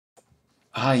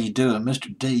How you doing?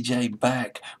 Mr. DJ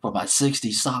back for my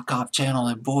 60s Sock Hop channel,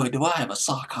 and boy, do I have a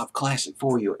Sock Hop classic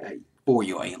for you, a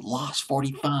Lost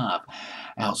 45,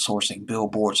 outsourcing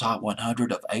Billboard's Hot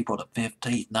 100 of April the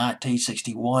 15th,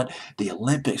 1961. The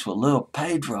Olympics with Lil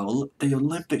Pedro. The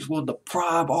Olympics, one of the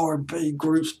prime R&B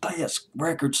groups dance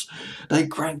records. They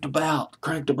cranked them out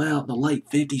in the late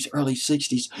 50s, early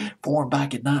 60s, formed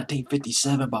back in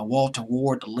 1957 by Walter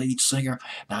Ward, the lead singer.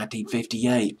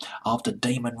 1958, off the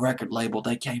Demon record label,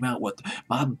 they came out with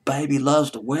My Baby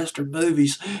Loves the Western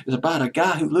Movies. It's about a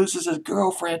guy who loses his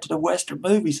girlfriend to the Western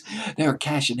movies. They were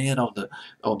cashing in on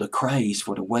the craze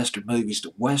for the Western movies,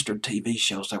 the Western TV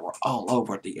shows that were all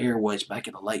over the airways back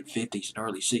in the late 50s and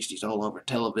early 60s, all over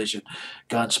television.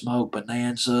 Gunsmoke,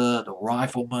 Bonanza, The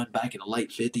Rifleman back in the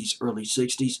late 50s, early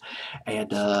 60s,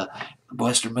 and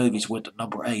Western movies went to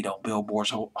number 8 on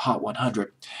Billboard's Hot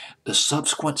 100. The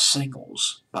subsequent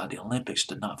singles by the Olympics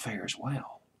did not fare as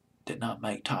well. Did not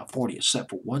make top 40 except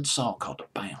for one song called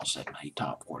The Bounce that made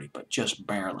top 40, but just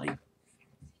barely.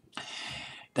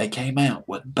 They came out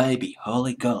with Baby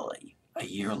Hully Gully a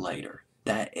year later.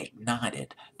 That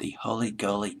ignited the Hully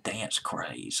Gully dance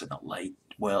craze in the late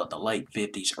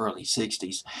 50s, early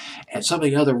 60s. And some of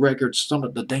the other records, some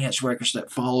of the dance records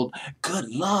that followed, Good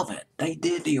Lovin'. They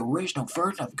did the original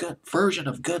version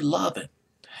of Good Lovin'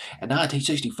 in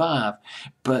 1965,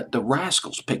 but the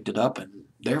Rascals picked it up and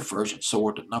their version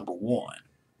soared to number 1.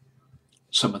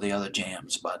 Some of the other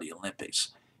jams by the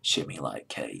Olympics, Shimmy Like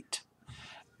Kate,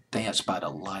 Dance by the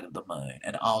Light of the Moon,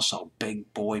 and also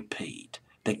Big Boy Pete.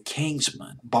 The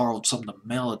Kingsmen borrowed some of the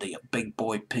melody of Big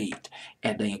Boy Pete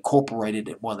and they incorporated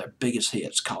it in one of their biggest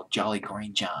hits called Jolly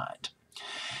Green Giant.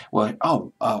 Well,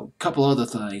 a couple other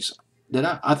things.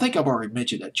 I think I've already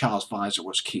mentioned that Charles Pfizer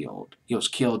was killed. He was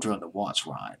killed during the Watts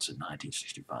riots in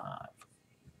 1965.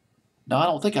 No, I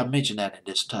don't think I mentioned that in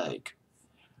this take.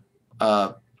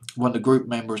 Uh, One of the group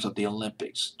members of the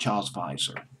Olympics, Charles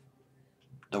Pfizer,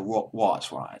 the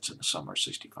Watts riots in the summer of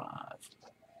 65.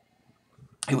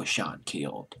 He was shot and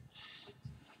killed.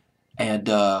 And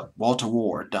Walter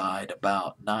Ward died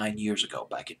about 9 years ago,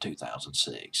 back in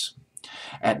 2006.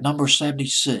 At number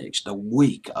 76, the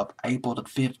week of April the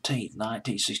 15th,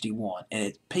 1961, and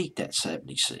it peaked at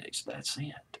 76. That's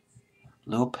it.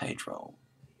 Lil Pedro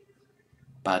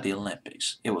by the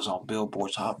Olympics. It was on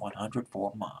Billboard's Hot 100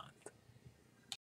 for a month.